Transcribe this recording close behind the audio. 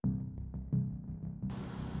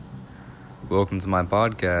Welcome to my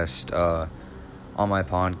podcast. On my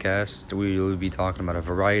podcast, we will be talking about a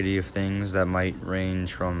variety of things that might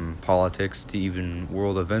range from politics to even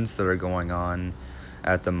world events that are going on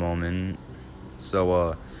at the moment.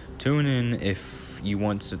 So, tune in if you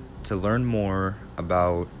want to learn more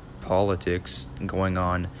about politics going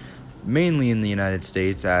on, mainly in the United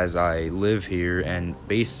States, as I live here and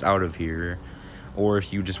base out of here, or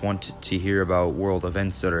if you just want to hear about world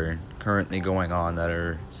events that are currently going on that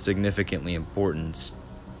are significantly important.